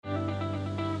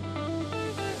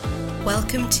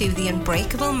Welcome to the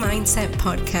Unbreakable Mindset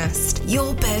Podcast,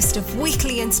 your burst of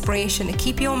weekly inspiration to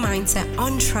keep your mindset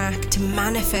on track to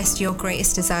manifest your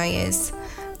greatest desires.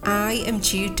 I am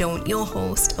Jude Daunt, your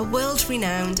host, a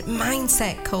world-renowned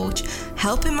mindset coach,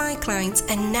 helping my clients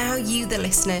and now you, the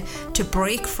listener, to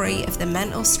break free of the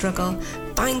mental struggle,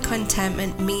 find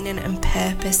contentment, meaning and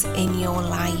purpose in your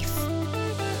life.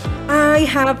 I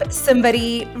have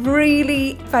somebody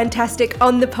really fantastic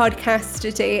on the podcast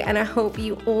today, and I hope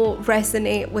you all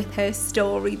resonate with her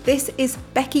story. This is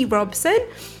Becky Robson.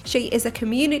 She is a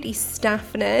community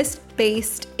staff nurse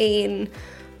based in,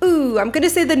 I'm going to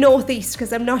say the northeast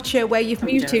because I'm not sure where you've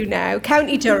moved to now.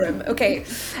 County Durham. Okay.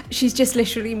 She's just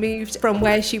literally moved from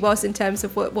where she was in terms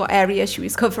of what area she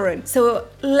was covering. So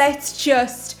let's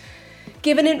just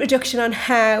give an introduction on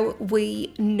how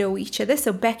we know each other.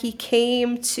 So Becky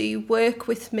came to work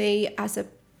with me as a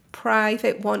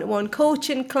private one-to-one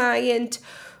coaching client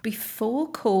before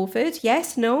COVID.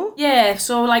 Yes, no? Yeah,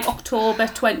 so like October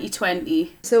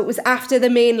 2020. So it was after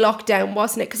the main lockdown,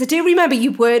 wasn't it? Because I do remember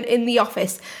you weren't in the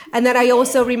office. And then I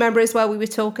also remember as well, we were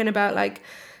talking about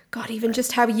God, even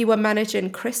just how you were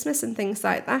managing Christmas and things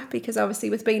like that. Because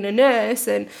obviously with being a nurse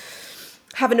and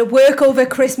having to work over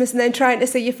Christmas and then trying to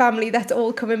see your family, that's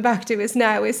all coming back to us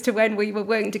now as to when we were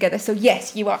working together. So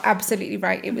yes, you are absolutely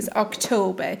right. It was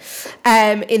October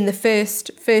in the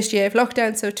first year of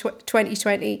lockdown, so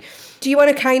 2020. Do you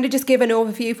want to kind of just give an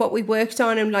overview of what we worked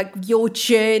on and your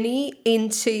journey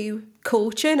into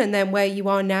coaching and then where you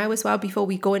are now as well before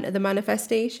we go into the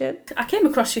manifestation? I came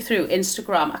across you through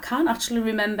Instagram. I can't actually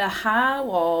remember how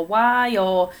or why,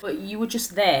 but you were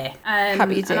just there.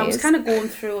 Happy days. And I was kind of going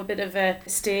through a bit of a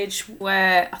stage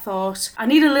where I thought, I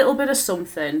need a little bit of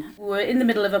something. We were in the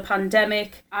middle of a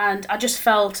pandemic and I just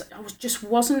felt I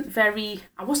wasn't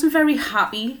very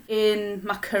happy in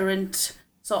my current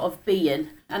sort of being.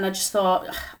 And I just thought,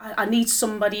 I need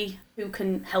somebody who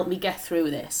can help me get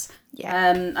through this.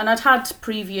 Yeah. And I'd had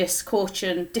previous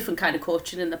coaching, different kind of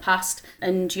coaching in the past,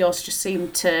 and yours just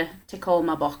seemed to tick all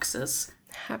my boxes.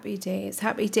 Happy days,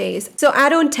 happy days. So I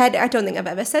don't think I've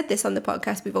ever said this on the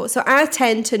podcast before. So I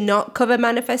tend to not cover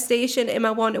manifestation in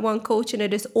my one-to-one coaching.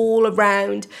 It is all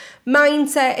around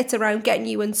mindset. It's around getting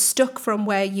you unstuck from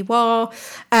where you are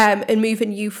and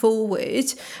moving you forward,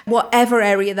 whatever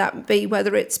area that be,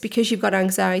 whether it's because you've got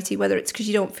anxiety, whether it's because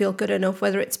you don't feel good enough,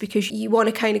 whether it's because you want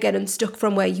to kind of get unstuck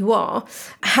from where you are.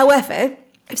 However,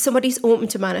 if somebody's open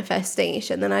to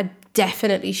manifestation, then I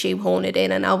definitely shoehorn it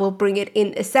in and I will bring it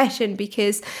into session,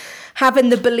 because having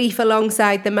the belief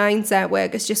alongside the mindset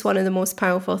work is just one of the most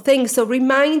powerful things. So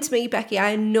remind me, Becky,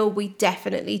 I know we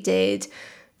definitely did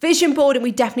vision board and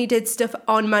we definitely did stuff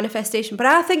on manifestation, but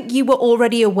I think you were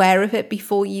already aware of it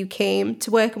before you came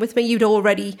to working with me. You'd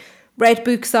already read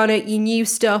books on it, you knew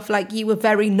stuff, you were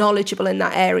very knowledgeable in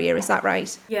that area, is that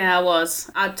right? Yeah, I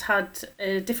was. I'd had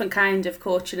a different kind of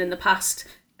coaching in the past,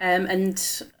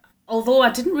 and although I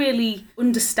didn't really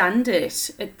understand it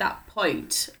at that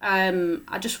point,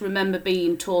 I just remember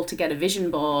being told to get a vision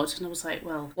board, and I was like,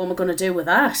 well, what am I going to do with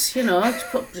that?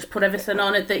 Just put everything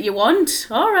on it that you want.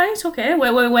 All right, okay,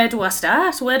 where do I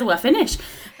start? Where do I finish?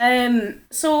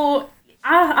 So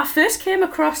I first came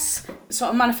across sort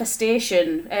of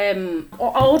manifestation. I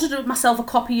ordered myself a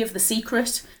copy of The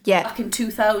Secret back in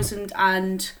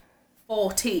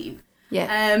 2014. Yeah.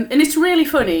 And it's really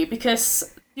funny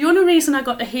because the only reason I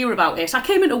got to hear about it, I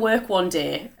came into work one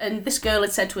day and this girl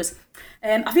had said to us,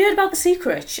 have you heard about The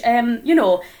Secret?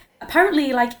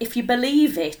 Apparently, if you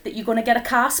believe it, that you're going to get a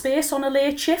car space on a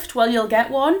late shift, well, you'll get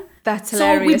one. That's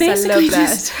hilarious. So we basically I love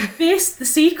just based The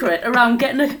Secret around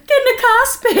getting a car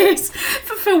space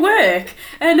for work.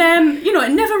 And,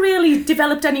 it never really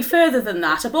developed any further than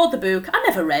that. I bought the book. I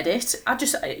never read it. I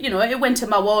just, it went in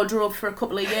my wardrobe for a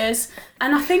couple of years.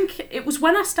 And I think it was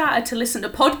when I started to listen to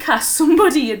podcasts,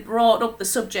 somebody had brought up the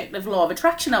subject of law of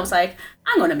attraction. I was like,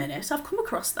 hang on a minute, I've come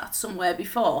across that somewhere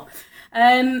before.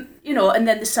 And then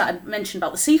they started mentioning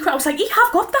about The Secret. I was like,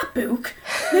 I've got that book.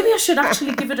 Maybe I should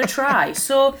actually give it a try.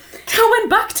 So I went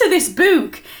back to this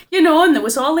book, and there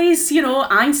was all these,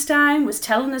 Einstein was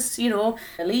telling us,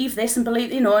 believe this and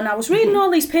believe, and I was reading all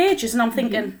these pages and I'm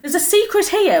thinking, there's a secret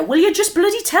here. Will you just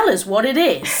bloody tell us what it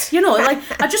is?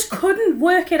 I just couldn't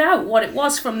work it out what it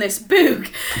was from this book.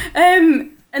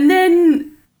 And then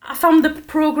I found the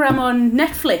program on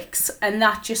Netflix and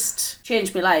that just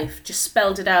changed my life, just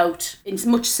spelled it out in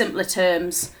much simpler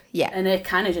terms. Yeah. And it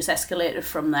kind of just escalated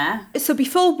from there. So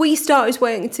before we started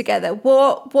working together,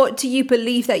 what do you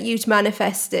believe that you'd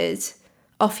manifested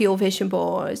off your vision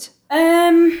board?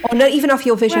 Or not even off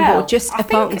your vision board, just a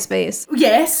parking space.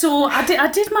 Yeah, so I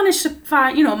did manage to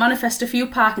find, manifest a few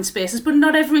parking spaces, but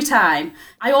not every time.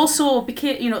 I also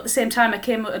became, at the same time I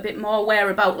came a bit more aware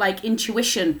about like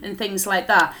intuition and things like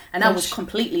that, and I was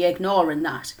completely ignoring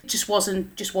that. It just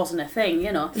wasn't a thing,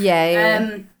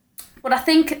 Yeah. But I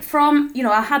think from,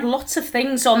 I had lots of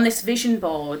things on this vision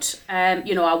board. I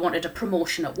wanted a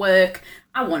promotion at work.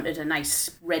 I wanted a nice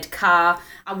red car.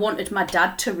 I wanted my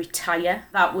dad to retire.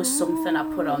 That was something I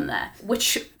put on there.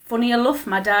 Which, funny enough,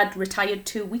 my dad retired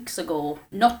 2 weeks ago.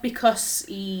 Not because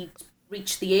he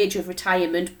reached the age of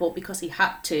retirement, but because he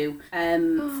had to,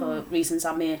 for reasons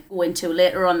I may go into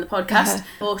later on the podcast.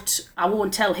 But I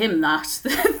won't tell him that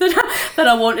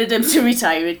I wanted him to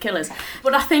retire. It'd kill us.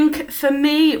 But I think for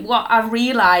me, what I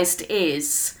realised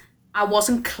is I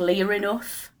wasn't clear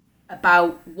enough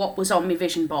about what was on my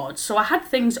vision board. So I had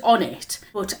things on it,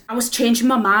 but I was changing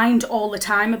my mind all the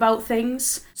time about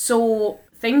things. So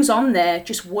things on there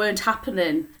just weren't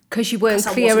happening. Because you weren't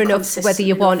clear enough whether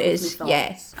you wanted.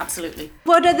 Yes, absolutely.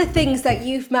 What are the things that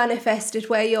you've manifested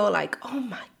where you're like, oh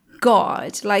my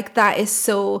God, like that is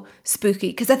so spooky?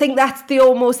 Because I think that's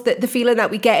the feeling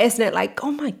that we get, isn't it? Like,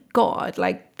 oh my God,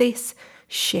 like this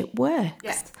shit works.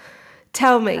 Yeah.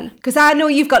 Tell me, because I know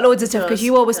you've got loads of stuff because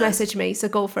you always message me, so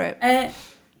go for it.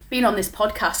 Being on this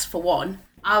podcast, for one,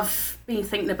 I've been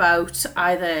thinking about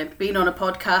either being on a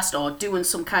podcast or doing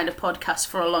some kind of podcast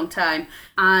for a long time,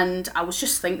 and I was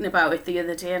just thinking about it the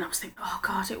other day, and I was thinking, oh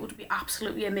God, it would be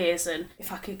absolutely amazing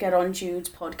if I could get on Jude's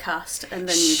podcast, and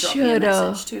then you drop me a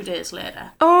message 2 days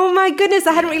later. Oh my goodness,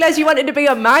 I hadn't realised you wanted to be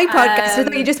on my podcast. I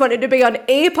thought you just wanted to be on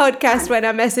a podcast when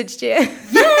I messaged you.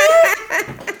 Yeah!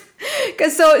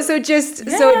 So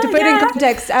to put in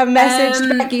context, I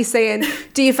messaged Becky saying,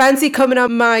 do you fancy coming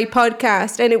on my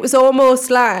podcast? And it was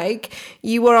almost like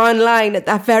you were online at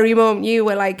that very moment. You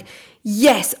were like,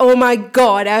 yes, oh my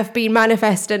God, I've been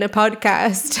manifesting a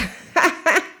podcast.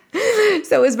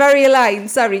 So it was very aligned.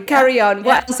 Sorry, carry on.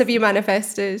 What else have you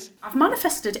manifested? I've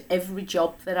manifested every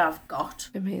job that I've got.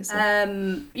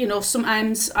 Amazing.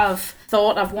 Sometimes I've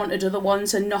thought I've wanted other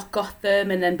ones and not got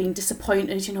them, and then been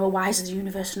disappointed. Why is the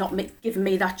universe not giving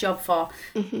me that job for?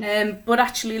 But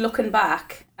actually, looking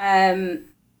back,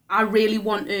 I really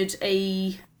wanted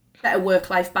a better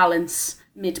work-life balance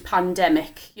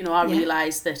mid-pandemic. I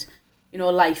realised that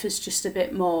life is just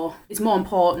it's more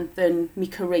important than my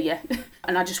career.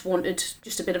 And I just wanted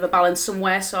just a bit of a balance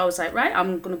somewhere. So I was like, right,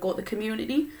 I'm going to go to the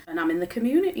community, and I'm in the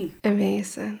community.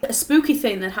 Amazing. A spooky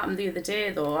thing that happened the other day,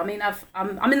 though. I mean,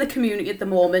 I'm in the community at the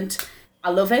moment.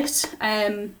 I love it.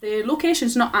 The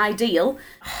location's not ideal.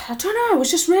 I don't know, it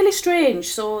was just really strange.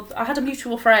 So I had a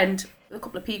mutual friend, a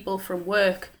couple of people from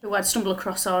work who I'd stumbled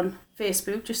across on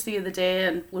Facebook just the other day,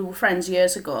 and we were friends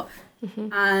years ago.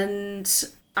 And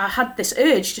I had this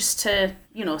urge just to,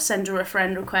 send her a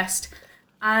friend request.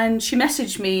 And she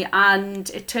messaged me, and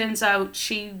it turns out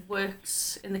she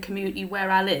works in the community where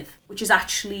I live, which is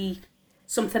actually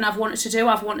something I've wanted to do.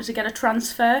 I've wanted to get a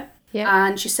transfer. Yeah.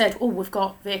 And she said, oh, we've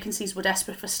got vacancies, we're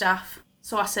desperate for staff.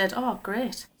 So I said, oh,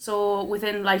 great. So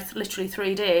within literally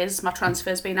 3 days, my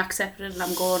transfer's been accepted, and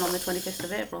I'm going on the 25th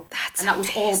of April. And that was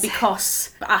all because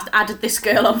I added this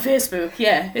girl on Facebook.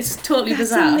 Yeah, it's totally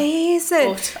bizarre. That's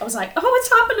amazing. But I was like, oh, it's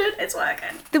happening, it's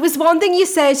working. There was one thing you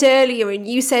said earlier, and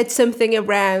you said something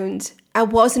around, I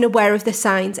wasn't aware of the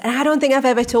signs. And I don't think I've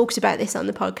ever talked about this on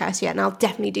the podcast yet, and I'll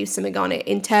definitely do something on it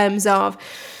in terms of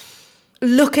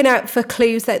looking out for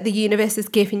clues that the universe is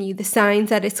giving you, the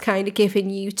signs that it's kind of giving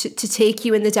you to take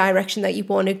you in the direction that you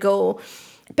want to go.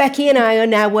 Becky and I are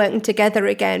now working together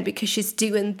again because she's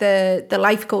doing the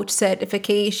life coach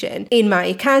certification in my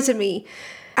academy.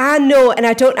 I know, and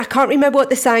I can't remember what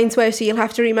the signs were, so you'll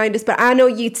have to remind us, but I know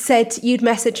you'd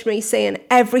messaged me saying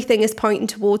everything is pointing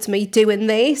towards me doing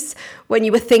this when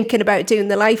you were thinking about doing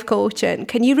the life coaching.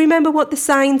 Can you remember what the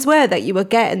signs were that you were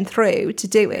getting through to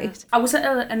do it? I was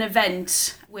at an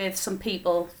event with some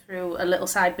people through a little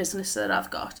side business that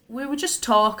I've got. We were just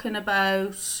talking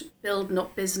about building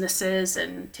up businesses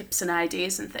and tips and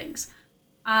ideas and things.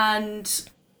 And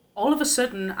all of a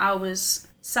sudden I was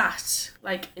sat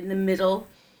in the middle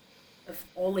of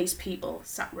all these people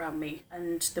sat around me,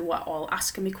 and they were all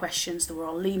asking me questions, they were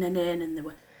all leaning in, and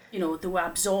they were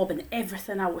absorbing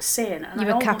everything I was saying, and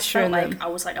I almost felt like I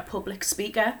was like a public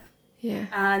speaker. Yeah.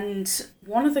 And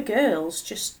one of the girls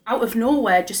just out of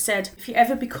nowhere just said, if you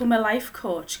ever become a life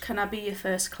coach, can I be your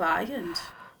first client?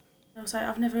 I was like,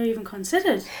 I've never even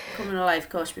considered becoming a life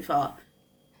coach before.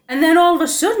 And then all of a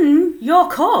sudden your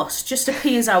course just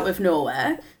appears out of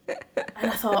nowhere,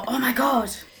 and I thought, oh my God,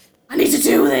 I need to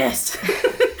do this.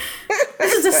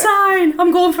 This is a sign.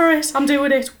 I'm going for it. I'm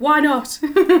doing it. Why not?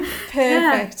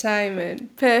 Perfect timing.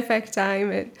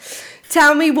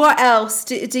 Tell me, what else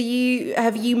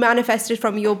have you manifested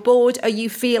from your board, or you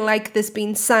feel like there's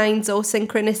been signs or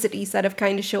synchronicities that have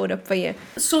kind of showed up for you?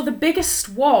 So the biggest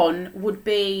one would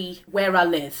be where I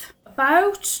live.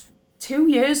 About 2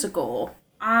 years ago,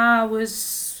 I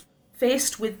was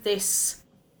faced with this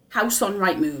house on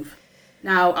Rightmove.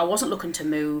 Now, I wasn't looking to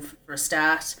move for a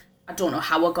start. I don't know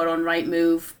how I got on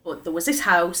Rightmove, but there was this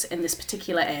house in this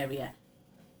particular area.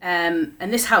 And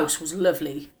this house was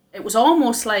lovely. It was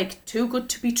almost like too good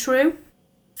to be true.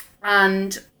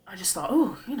 And I just thought,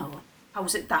 how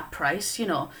was it that price,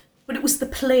 But it was the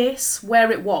place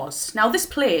where it was. Now, this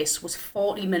place was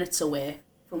 40 minutes away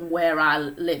from where I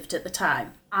lived at the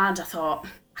time. And I thought,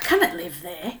 I cannot live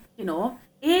there,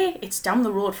 it's down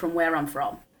the road from where I'm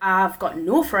from. I've got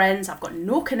no friends, I've got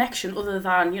no connection other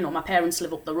than, my parents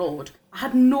live up the road. I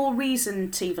had no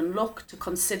reason to even look to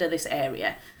consider this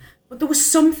area. But there was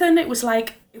something, it was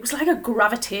like a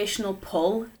gravitational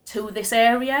pull to this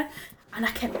area. And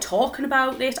I kept talking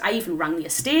about it. I even rang the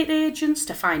estate agents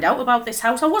to find out about this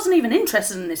house. I wasn't even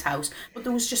interested in this house, but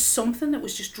there was just something that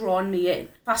was just drawing me in.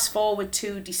 Fast forward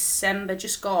to December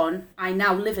just gone, I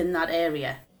now live in that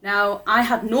area. Now, I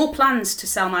had no plans to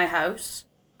sell my house.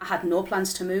 I had no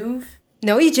plans to move.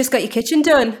 No, you just got your kitchen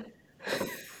done.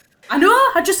 I know,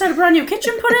 I just had a brand new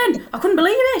kitchen put in. I couldn't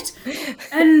believe it.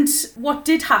 And what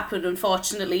did happen,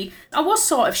 unfortunately, I was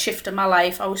sort of shifting my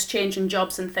life. I was changing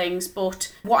jobs and things,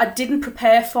 but what I didn't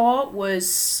prepare for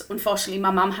was, unfortunately,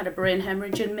 my mum had a brain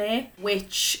hemorrhage in May,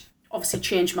 which obviously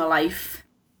changed my life,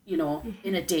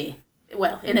 in a day.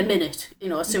 Well, in a minute,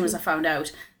 as soon as I found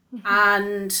out.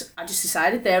 And I just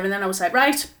decided there, and then I was like,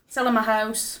 right, selling my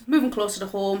house, moving closer to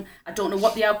home. I don't know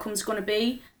what the outcome's going to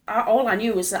be. All I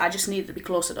knew was that I just needed to be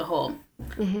closer to home.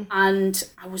 And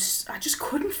I just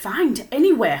couldn't find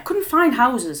anywhere. I couldn't find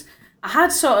houses. I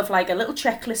had sort of like a little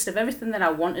checklist of everything that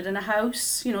I wanted in a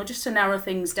house, just to narrow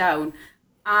things down.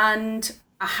 And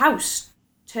a house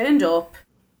turned up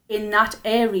in that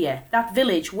area, that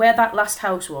village where that last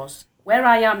house was, where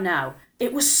I am now.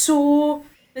 It was so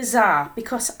bizarre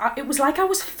because it was like I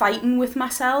was fighting with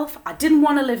myself. I didn't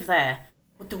want to live there.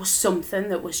 But there was something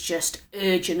that was just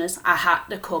urging us. I had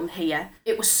to come here.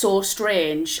 It was so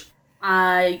strange.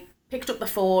 I picked up the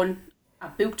phone, I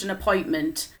booked an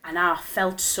appointment, and I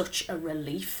felt such a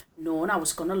relief knowing I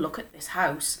was going to look at this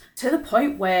house. To the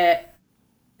point where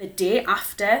the day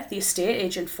after, the estate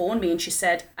agent phoned me and she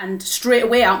said, and straight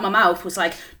away out my mouth was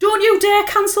like, don't you dare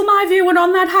cancel my viewing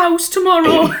on that house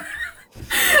tomorrow.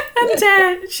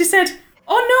 And she said,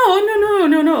 oh,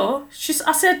 no.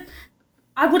 I said,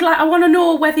 I want to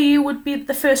know whether you would be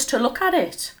the first to look at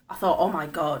it. I thought, oh my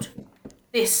God,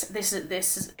 this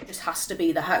just has to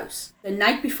be the house. The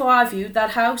night before I viewed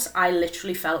that house, I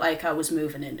literally felt like I was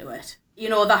moving into it.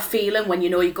 That feeling when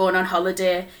you're going on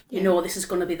holiday, this is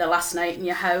going to be the last night in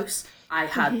your house. I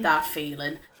had that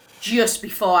feeling just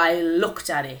before I looked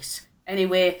at it.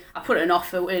 Anyway, I put an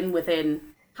offer in within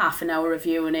half an hour of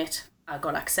viewing it. I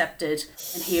got accepted,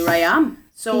 and here I am.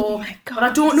 So, but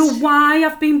I don't know why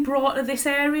I've been brought to this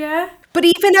area. But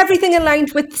even everything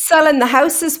aligned with selling the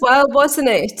house as well, wasn't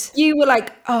it? You were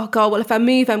like, oh God, well, if I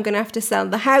move, I'm going to have to sell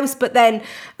the house. But then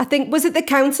I think, was it the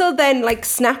council then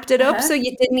snapped it up so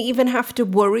you didn't even have to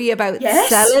worry about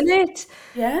selling it?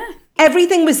 Yeah.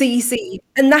 Everything was easy.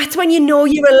 And that's when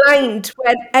you're aligned,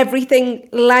 when everything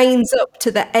lines up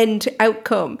to the end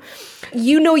outcome.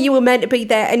 You were meant to be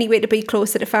there anyway to be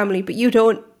closer to family, but you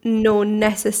don't know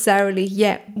necessarily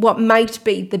yet what might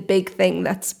be the big thing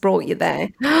that's brought you there.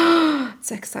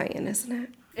 It's exciting, isn't it?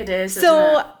 It is.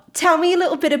 So tell me a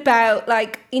little bit about,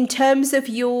 in terms of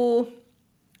your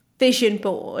vision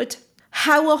board,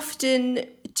 how often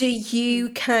do you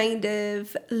kind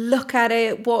of look at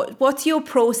it? What's your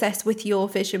process with your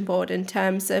vision board in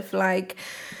terms of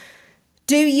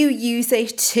do you use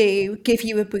it to give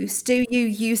you a boost? Do you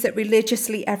use it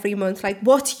religiously every month?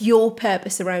 What's your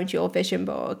purpose around your vision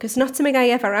board? Because not something I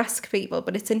ever ask people,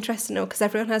 but it's interesting to know because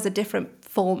everyone has a different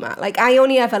format. I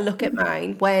only ever look at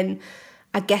mine when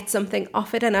I get something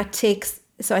off it and I take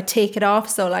it off.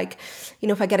 So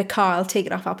if I get a car, I'll take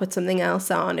it off, I'll put something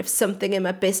else on. If something in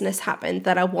my business happened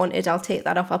that I wanted, I'll take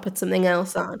that off, I'll put something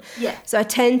else on. Yeah. So I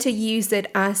tend to use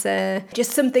it as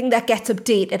just something that gets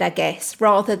updated, I guess,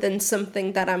 rather than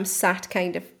something that I'm sat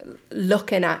kind of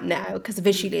looking at now, because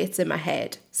visually it's in my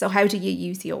head. So how do you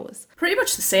use yours? Pretty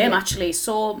much the same, actually.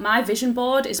 So my vision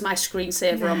board is my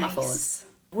screensaver on my phone.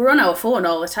 We're on our phone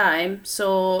all the time.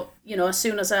 So, as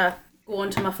soon as I go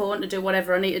onto my phone to do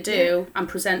whatever I need to do, I'm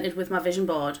presented with my vision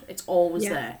board. It's always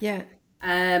there. Yeah.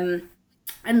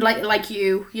 And like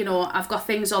you know, I've got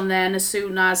things on there, and as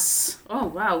soon as, oh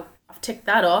wow, I've ticked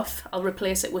that off, I'll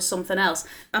replace it with something else.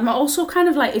 I'm also kind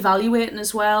of like evaluating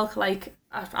as well. Like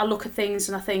I look at things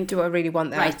and I think, do I really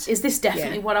want that? Right, is this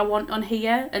definitely what I want on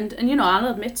here? And you know, I'll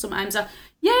admit sometimes and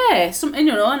you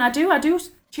know, and I do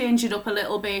change it up a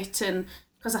little bit, and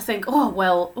because I think,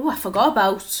 I forgot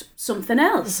about something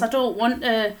else. I don't want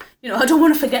to, I don't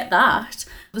want to forget that.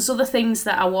 There's other things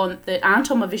that I want that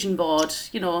aren't on my vision board,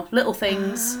 you know, little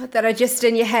things. That are just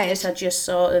in your head. I just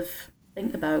sort of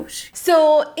think about.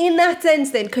 So in that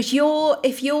sense then, because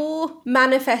if you're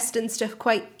manifesting stuff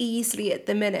quite easily at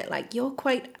the minute, like you're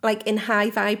quite like in high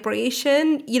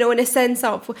vibration, you know, in a sense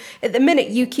of at the minute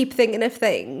you keep thinking of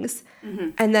things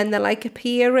and then they're like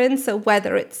appearing. So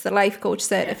whether it's the life coach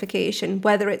certification,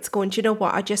 whether it's going, do you know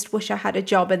what, I just wish I had a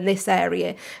job in this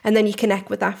area, and then you connect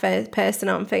with that person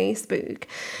on Facebook.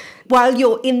 While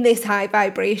you're in this high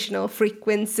vibrational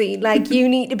frequency, like you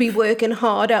need to be working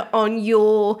harder on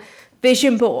your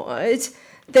vision board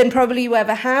than probably you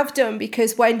ever have done,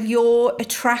 because when you're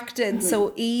attracting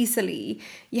so easily,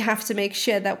 you have to make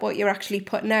sure that what you're actually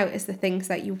putting out is the things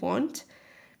that you want,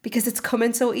 because it's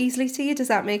coming so easily to you. Does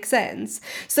that make sense?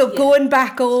 So going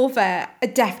back over,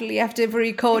 definitely after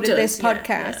recording this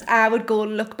podcast, I would go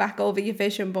and look back over your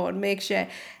vision board and make sure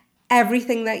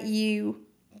everything that you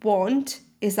want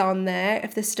is on there.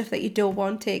 If there's stuff that you don't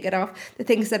want, take it off. The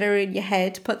things that are in your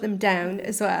head, put them down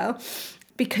as well.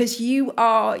 Because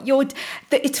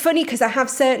it's funny because I have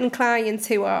certain clients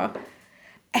who are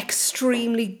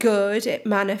extremely good at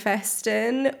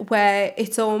manifesting, where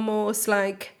it's almost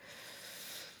like,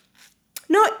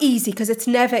 not easy, because it's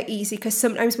never easy, because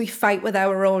sometimes we fight with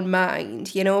our own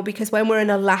mind, you know, because when we're in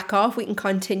a lack of, we can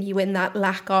continue in that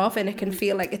lack of, and it can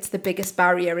feel like it's the biggest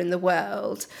barrier in the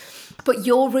world. But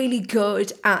you're really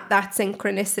good at that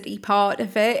synchronicity part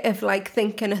of it, of like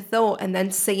thinking a thought and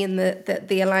then seeing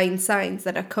the aligned signs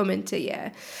that are coming to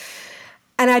you.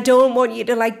 And I don't want you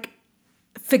to like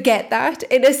forget that,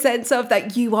 in a sense of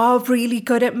that you are really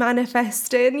good at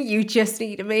manifesting. You just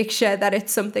need to make sure that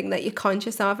it's something that you're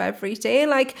conscious of every day.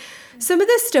 Like some of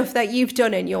the stuff that you've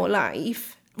done in your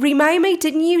life, remind me,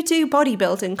 didn't you do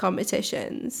bodybuilding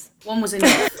competitions? One was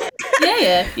enough.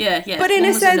 Yeah. But in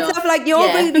a sense of like,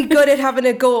 you're really good at having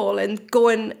a goal and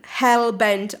going hell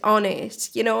bent on it.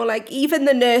 You know, like even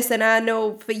the nursing, I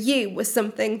know for you, was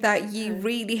something that you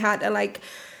really had to like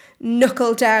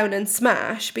knuckle down and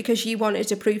smash, because you wanted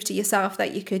to prove to yourself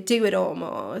that you could do it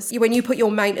almost. When you put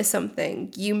your mind to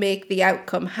something, you make the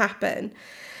outcome happen.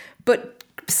 But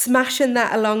smashing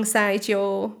that alongside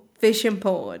your vision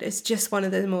board is just one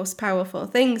of the most powerful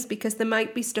things, because there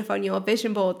might be stuff on your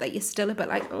vision board that you're still a bit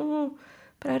like, oh,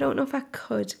 but I don't know if I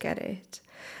could get it.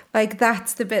 Like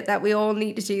that's the bit that we all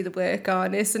need to do the work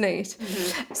on, isn't it?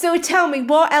 So tell me,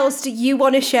 what else do you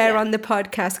want to share on the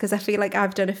podcast? Because I feel like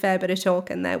I've done a fair bit of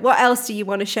talking there. What else do you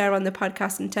want to share on the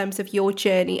podcast in terms of your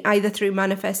journey, either through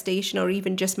manifestation or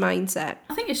even just mindset?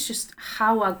 I think it's just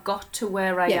how I got to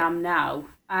where I am now.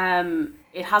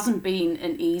 It hasn't been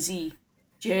an easy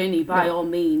journey by all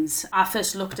means. I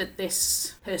first looked at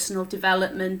this personal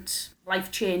development,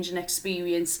 life-changing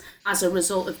experience as a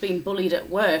result of being bullied at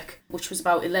work, which was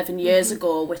about 11 years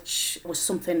ago, which was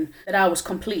something that I was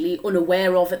completely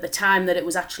unaware of at the time that it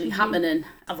was actually happening.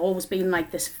 I've always been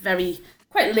like this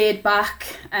quite laid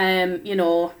back, you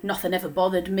know, nothing ever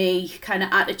bothered me kind of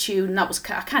attitude, and I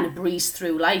kind of breezed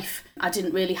through life. I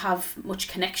didn't really have much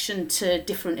connection to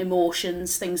different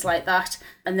emotions, things like that.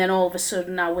 And then all of a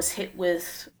sudden I was hit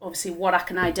with obviously what I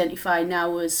can identify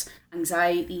now as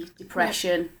anxiety,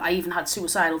 depression. I even had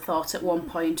suicidal thoughts at one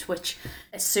point, which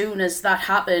as soon as that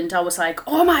happened, I was like,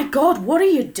 oh my God, what are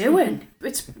you doing?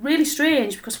 It's really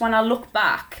strange, because when I look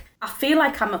back, I feel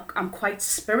like I'm quite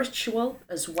spiritual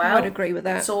as well. I would agree with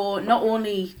that. So not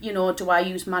only, you know, do I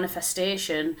use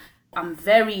manifestation, I'm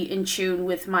very in tune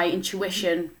with my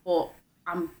intuition, but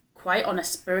I'm quite on a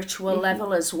spiritual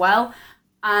level as well.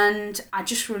 And I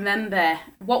just remember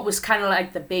what was kind of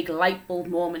like the big light bulb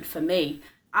moment for me.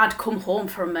 I'd come home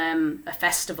from a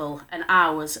festival and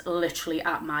I was literally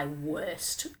at my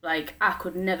worst. Like, I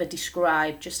could never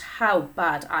describe just how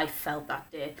bad I felt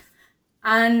that day.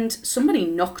 And somebody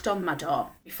knocked on my door.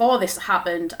 Before this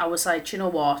happened, I was like, you know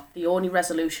what? The only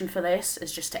resolution for this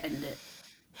is just to end it,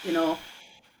 you know?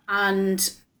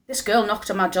 And this girl knocked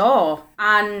on my door,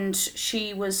 and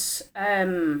she was a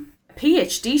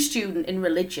PhD student in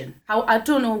religion. I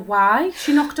don't know why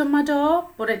she knocked on my door,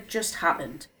 but it just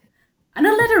happened. And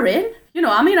I let her in. You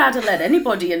know, I mean, I'd have let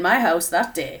anybody in my house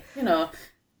that day, you know.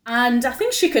 And I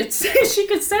think she could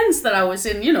sense that I was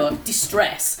in, you know,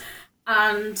 distress.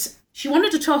 And she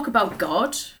wanted to talk about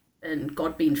God, and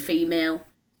God being female.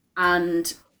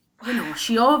 And, you know,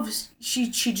 she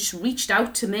just reached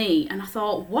out to me, and I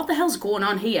thought, what the hell's going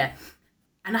on here?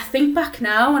 And I think back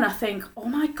now and I think, oh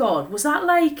my God, was that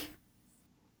like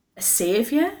a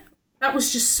saviour? That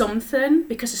was just something,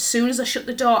 because as soon as I shut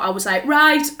the door, I was like,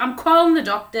 right, I'm calling the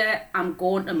doctor, I'm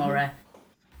going tomorrow.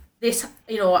 This,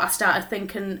 you know, I started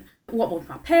thinking, what would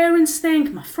my parents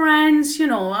think, my friends, you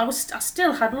know, I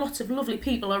still had lots of lovely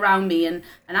people around me, and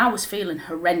I was feeling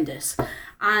horrendous.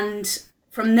 And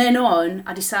from then on,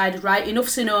 I decided, right,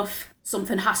 enough's enough,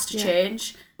 something has to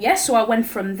change. Yeah, so I went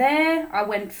from there, I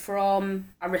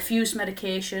refused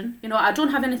medication. You know, I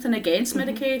don't have anything against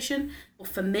medication, but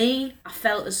for me, I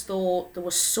felt as though there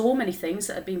were so many things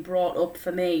that had been brought up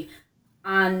for me,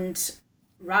 and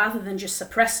rather than just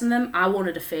suppressing them, I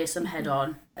wanted to face them head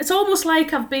on. It's almost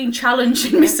like I've been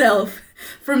challenging myself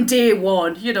from day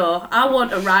one, you know. I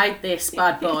want to ride this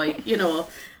bad boy, you know.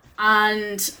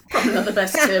 And probably not the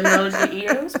best terminology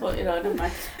to use, but, you know, never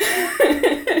mind.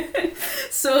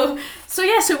 So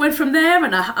it went from there,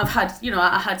 and I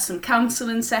had some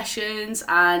counselling sessions,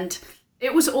 and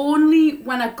it was only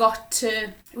when it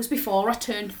was before I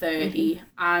turned 30,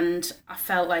 and I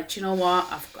felt like, you know what,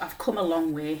 I've come a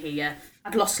long way here.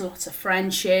 I'd lost lots of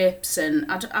friendships,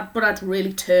 but I'd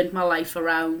really turned my life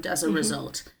around as a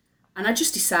result. And I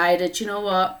just decided, you know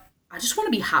what, I just want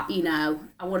to be happy now.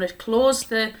 I want to close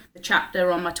the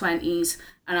chapter on my 20s,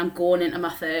 and I'm going into my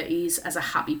 30s as a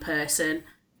happy person.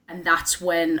 And that's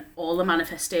when all the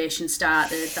manifestation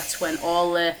started. That's when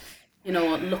all the, you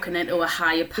know, looking into a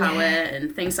higher power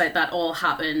and things like that all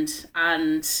happened.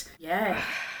 And yeah,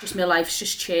 just my life's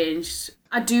just changed.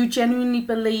 I do genuinely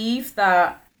believe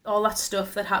that all that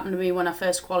stuff that happened to me when I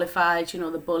first qualified, you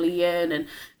know, the bullying and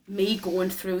me going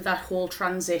through that whole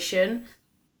transition,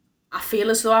 I feel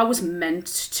as though I was meant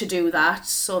to do that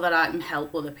so that I can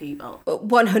help other people.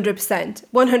 100%.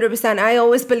 100%. I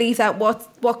always believe that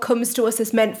what comes to us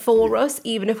is meant for us,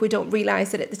 even if we don't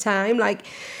realise it at the time. Like,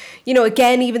 you know,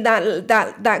 again, even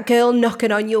that girl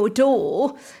knocking on your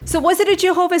door. So was it a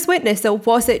Jehovah's Witness, or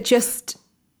was it just...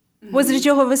 Was it a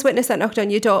Jehovah's Witness that knocked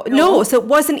on your door? No, so it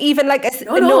wasn't even like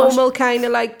a normal kind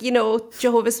of like, you know,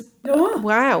 Jehovah's... No.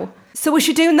 Wow. So was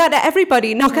she doing that to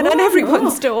everybody, knocking on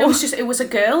everyone's door? It was a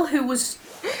girl who was...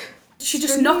 She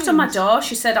just knocked on my door.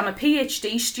 She said, I'm a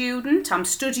PhD student. I'm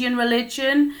studying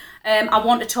religion. I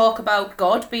want to talk about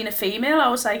God being a female. I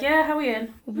was like, yeah, how are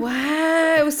you?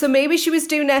 Wow. So maybe she was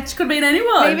doing She could have been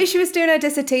anyone. Maybe she was doing a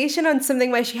dissertation on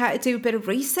something where she had to do a bit of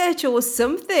research or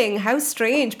something. How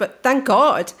strange. But thank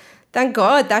God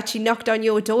that she knocked on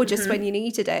your door just when you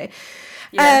needed it.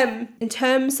 Yeah. In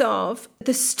terms of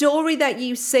the story that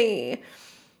you see,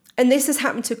 and this has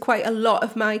happened to quite a lot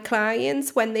of my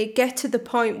clients, when they get to the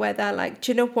point where they're like,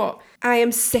 do you know what? I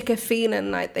am sick of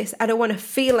feeling like this. I don't want to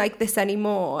feel like this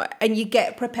anymore. And you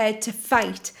get prepared to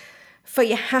fight for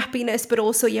your happiness, but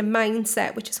also your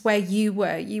mindset, which is where you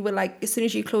were. You were like, as soon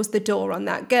as you closed the door on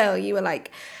that girl, you were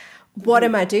like, what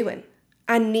am I doing?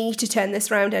 I need to turn this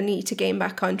around. I need to gain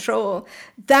back control.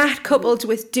 That coupled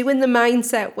with doing the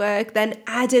mindset work, then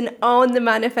adding on the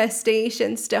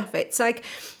manifestation stuff. It's like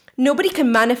nobody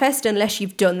can manifest unless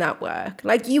you've done that work.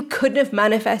 Like you couldn't have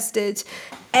manifested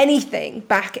anything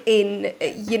back in,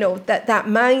 you know, that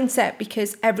mindset,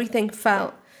 because everything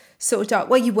felt so dark.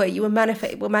 Well, we're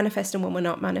manifesting when we're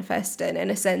not manifesting, in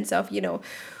a sense of, you know,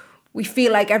 we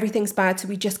feel like everything's bad, so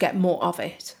we just get more of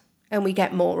it. And we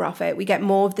get more of it. We get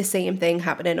more of the same thing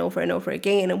happening over and over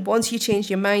again. And once you change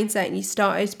your mindset and you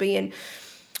started being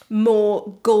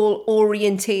more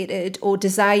goal-orientated or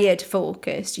desired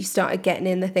focused, you started getting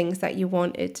in the things that you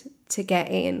wanted to get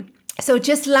in. So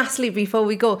just lastly, before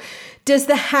we go, does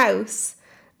the house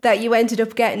that you ended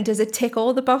up getting, does it tick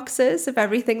all the boxes of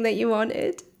everything that you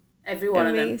wanted? Every one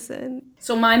Amazing. of them.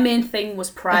 So my main thing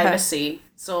was privacy.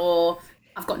 So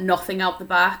I've got nothing out the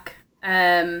back.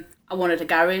 I wanted a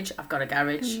garage. I've got a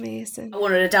garage. Amazing. I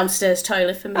wanted a downstairs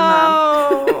toilet for my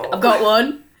mum. I've got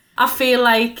one. I feel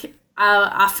like, do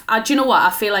you know what? I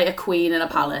feel like a queen in a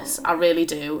palace. I really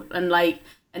do.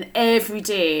 And every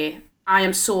day I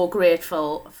am so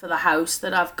grateful for the house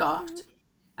that I've got.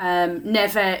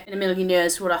 Never in a million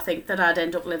years would I think that I'd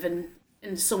end up living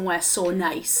in somewhere so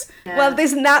nice. Yeah. Well,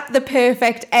 isn't that the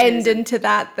perfect ending to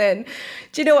that then?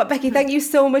 Do you know what, Becky? Thank you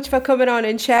so much for coming on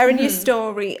and sharing your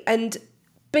story. And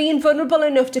being vulnerable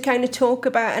enough to kind of talk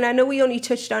about, and I know we only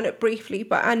touched on it briefly,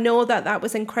 but I know that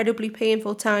was incredibly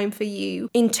painful time for you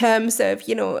in terms of,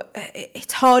 you know,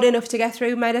 it's hard enough to get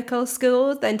through medical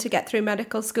school than to get through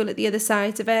medical school at the other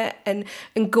side of it and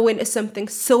go into something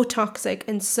so toxic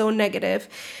and so negative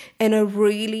in a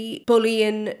really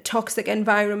bullying, toxic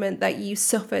environment that you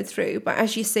suffered through. But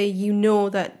as you say, you know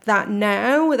that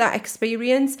now, that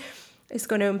experience is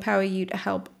going to empower you to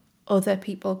help other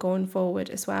people going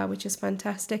forward as well, which is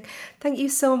fantastic. Thank you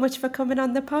so much for coming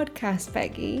on the podcast,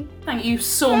 Becky. Thank you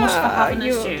so much for having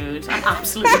us, Jude. I'm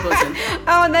absolutely buzzing.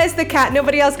 Oh, and there's the cat.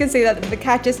 Nobody else can see that, but the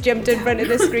cat just jumped in front of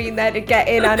the screen there to get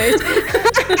in on it.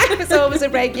 It's always a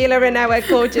regular in our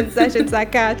coaching sessions,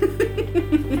 that cat.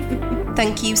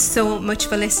 Thank you so much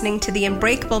for listening to the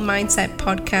Unbreakable Mindset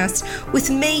podcast with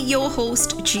me, your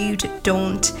host, Jude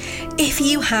Don't. If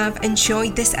you have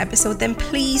enjoyed this episode, then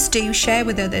please do share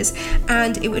with others,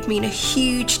 and it would mean a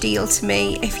huge deal to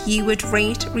me if you would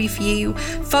rate, review,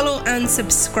 follow and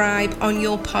subscribe on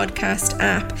your podcast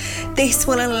app. This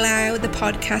will allow the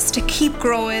podcast to keep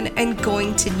growing and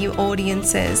going to new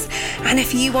audiences. And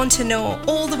if you want to know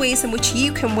all the ways in which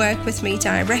you can work with me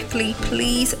directly,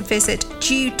 please visit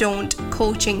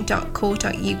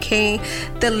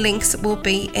judedon'tcoaching.co.uk. The links will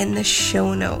be in the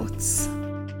show notes.